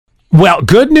Well,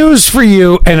 good news for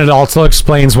you, and it also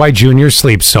explains why Junior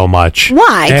sleeps so much.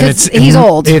 Why? Because he's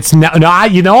old. It's not. No,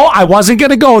 I wasn't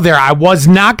going to go there. I was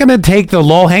not going to take the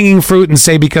low-hanging fruit and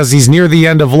say because he's near the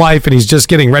end of life and he's just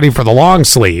getting ready for the long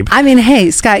sleep. I mean,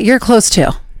 hey, Scott, you're close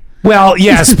too. Well,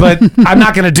 yes, but I'm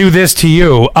not going to do this to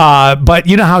you. But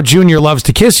you know how Junior loves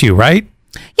to kiss you, right?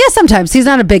 Yeah, sometimes. He's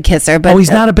not a big kisser. But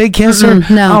he's not a big kisser?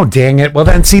 No. Oh, dang it. Well,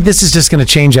 then, see, this is just going to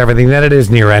change everything. That it is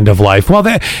near end of life. Well,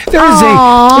 there is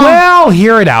well,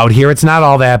 hear it out here. It's not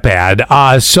all that bad.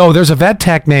 So there's a vet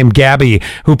tech named Gabby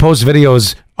who posts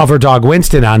videos of her dog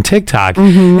Winston on TikTok,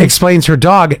 explains her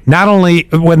dog, not only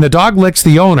when the dog licks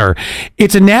the owner,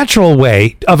 it's a natural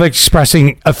way of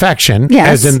expressing affection,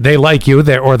 yes, as in they like you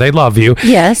or they love you.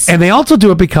 Yes. And they also do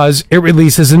it because it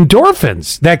releases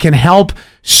endorphins that can help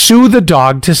soothe the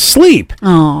dog to sleep.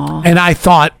 Aww. And I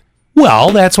thought,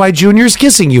 well, that's why Junior's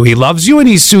kissing you. He loves you and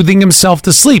he's soothing himself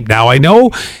to sleep. Now, I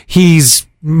know he's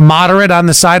moderate on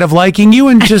the side of liking you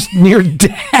and just near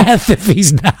death if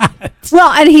he's not.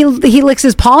 Well, and he licks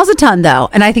his paws a ton, though.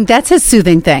 And I think that's his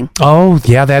soothing thing. Oh,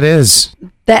 yeah, that is.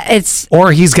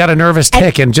 Or he's got a nervous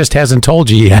tick and just hasn't told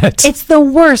you yet. It's the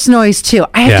worst noise, too.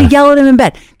 I have to yell at him in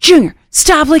bed. Junior,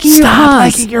 stop licking your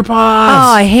paws. Stop licking your paws.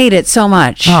 Oh, I hate it so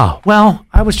much. Oh, well,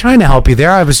 I was trying to help you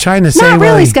there. I was trying to say. Not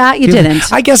really, Scott. You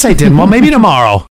didn't. I guess I didn't. Well, maybe tomorrow.